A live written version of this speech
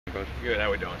Coach. Good,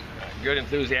 how we doing? Good,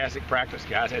 enthusiastic practice.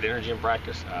 Guys had energy in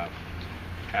practice.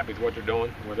 Happy with what they're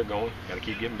doing, where they're going. Got to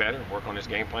keep getting better, work on this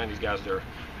game plan. These guys, they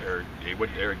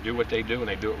do what they do, and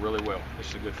they do it really well. This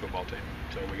is a good football team.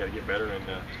 So we got to get better and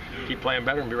keep playing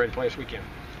better and be ready to play this weekend.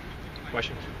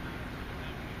 Questions?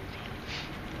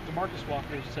 DeMarcus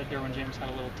Walker said Derwin James had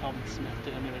a little Telvin Smith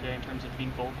to him the other day in terms of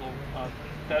being vocal.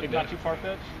 That not too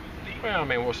far-fetched? Well, I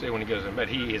mean, we'll see when he goes in, but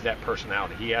he is that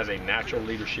personality. He has a natural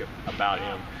leadership about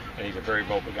him, and he's a very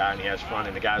vocal guy, and he has fun,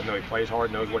 and the guys know he plays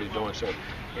hard, knows what he's doing, so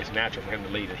it's natural for him to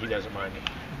lead, and he doesn't mind it.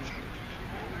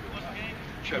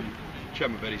 Chubb, I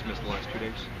bet he's missed the last 2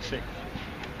 days. Sick.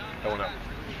 Going up.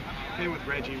 And with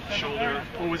Reggie's shoulder,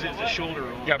 what was it? The shoulder?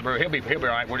 Yeah, bro, he'll be all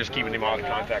right. We're just keeping him out of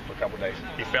contact for a couple of days.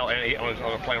 He fell, and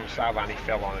on the play on the sideline, he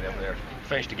fell on it over there.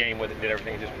 Finished the game with it, did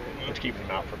everything. Just keeping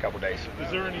him out for a couple of days. Is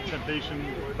there any temptation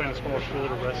playing a small field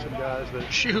to rest some guys?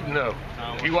 Shoot, no.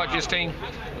 You watch this team.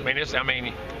 You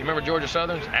remember Georgia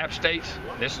Southern's, App State's.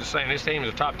 This is the same. This team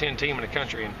is a top 10 team in the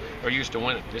country, and they're used to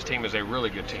winning. This team is a really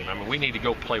good team. I mean, we need to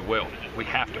go play well. We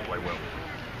have to play well.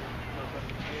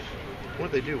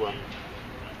 What do they do well?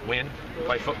 Win,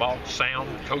 play football, sound,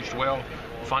 coached well,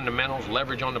 fundamentals,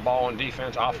 leverage on the ball on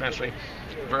defense, offensively.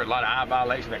 A lot of eye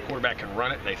violation. That quarterback can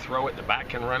run it. They throw it. The back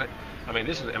can run it.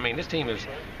 This team is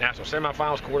national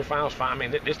semifinals,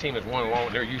 quarterfinals. This team is one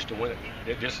long. They're used to winning.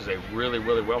 This is a really,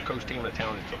 really well-coached team and a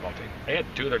talented football team. They had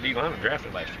 2 of their D linemen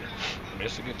drafted last year.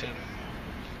 This is a good team.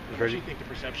 How do you think the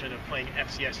perception of playing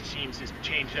FCS teams has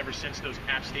changed ever since those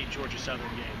App State Georgia Southern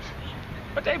games?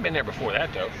 But they've been there before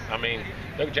that, though.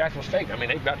 Look at Jacksonville State.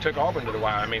 They about took Auburn to the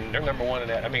wire. They're number 1 in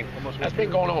that. That's been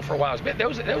going on for a while.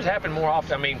 Those happen more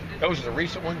often. Those are the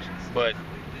recent ones, but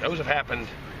those have happened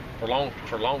for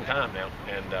a long time now.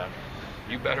 And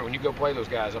you better when you go play those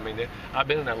guys. I've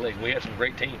been in that league. We had some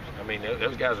great teams.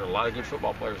 Those guys are a lot of good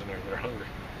football players in there. They're hungry.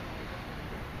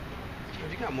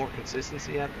 Have you got more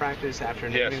consistency at practice after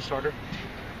naming a starter?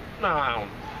 No, I don't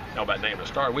know about naming a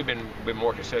starter. We've been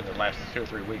more consistent the last 2 or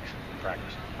 3 weeks in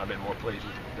practice. I've been more pleased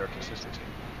with their consistency.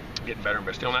 Getting better,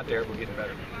 but still not there. We're getting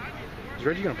better. Is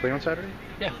Reggie going to play on Saturday?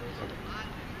 Yeah.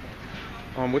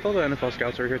 With all the NFL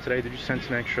scouts that are here today, did you sense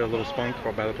an extra little spunk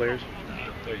by the players?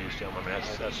 They're used to him.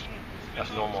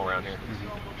 That's normal around here.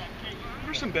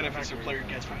 What are some benefits a player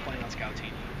gets from playing on scout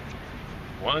team?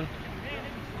 1,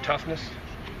 toughness.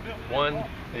 1, that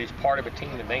he's part of a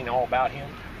team that ain't all about him.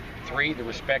 3, the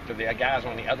respect of the guys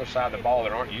on the other side of the ball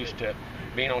that aren't used to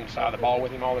being on the side of the ball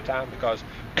with him all the time, because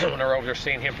when they're over there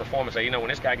seeing him perform and say, when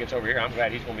this guy gets over here, I'm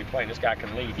glad he's going to be playing. This guy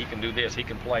can lead. He can do this. He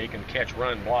can play. He can catch,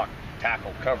 run, block,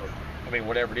 tackle, cover.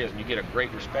 Whatever it is. And you get a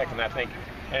great respect. And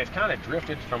it's kind of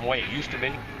drifted from the way it used to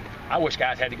be. I wish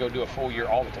guys had to go do a full year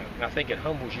all the time. And I think it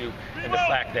humbles you in the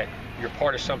fact that you're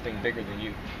part of something bigger than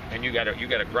you. And you got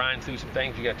to grind through some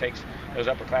things. You got to take those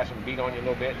upperclassmen and beat on you a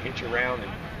little bit and hit you around.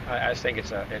 And I just think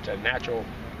it's a natural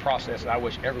process that I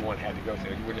wish everyone had to go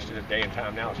through. We're just in a day and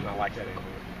time now. It's not like that anymore.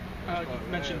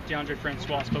 You mentioned DeAndre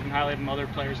Francois, spoken highly of him, other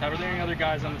players. Are there any other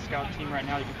guys on the scout team right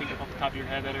now you can think of off the top of your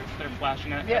head that are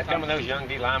flashing at? Yeah, some of those young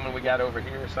D linemen we got over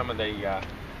here. Some of the,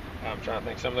 I'm trying to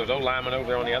think, some of those old linemen over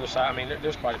there on the other side.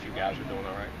 There's quite a few guys who are doing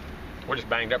all right. We're just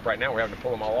banged up right now. We're having to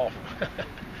pull them all off.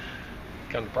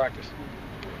 Come to practice.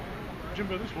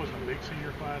 Jimbo, this wasn't a big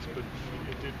senior class, but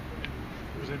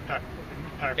it was impactful.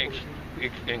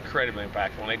 Incredibly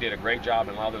impactful. And they did a great job,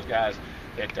 and a lot of those guys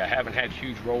that haven't had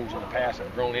huge roles in the past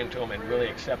have grown into them and really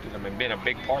accepted them and been a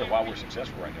big part of why we're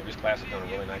successful right now. This class has done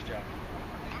a really nice job.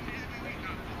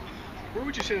 Where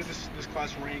would you say this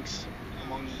class ranks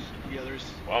among the others?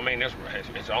 Well,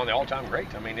 it's on the all-time great.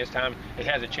 This time it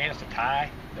has a chance to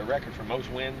tie the record for most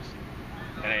wins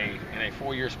in a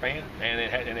 4-year span, and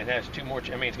it has 2 more.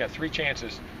 It's got 3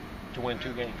 chances to win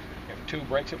 2 games. If 2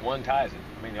 breaks it, 1 ties it.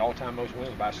 The all-time most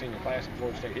wins by a senior class in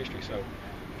Florida State history. So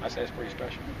I'd say it's pretty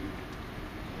special.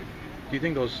 Do you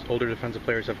think those older defensive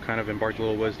players have kind of embarked a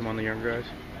little wisdom on the younger guys?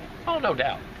 Oh, no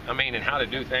doubt. And how to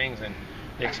do things and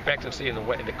the expectancy and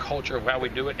the culture of how we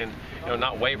do it, and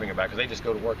not wavering about it, because they just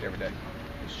go to work every day.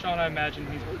 Sean, I imagine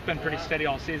he's been pretty steady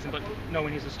all season, but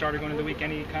knowing he's a starter going into the week,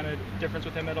 any kind of difference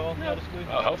with him at all, noticeably?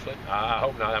 Hopefully. I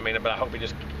hope not. But I hope he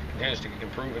just continues to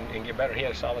improve and get better. He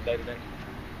had a solid day today.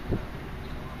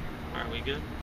 Are we good?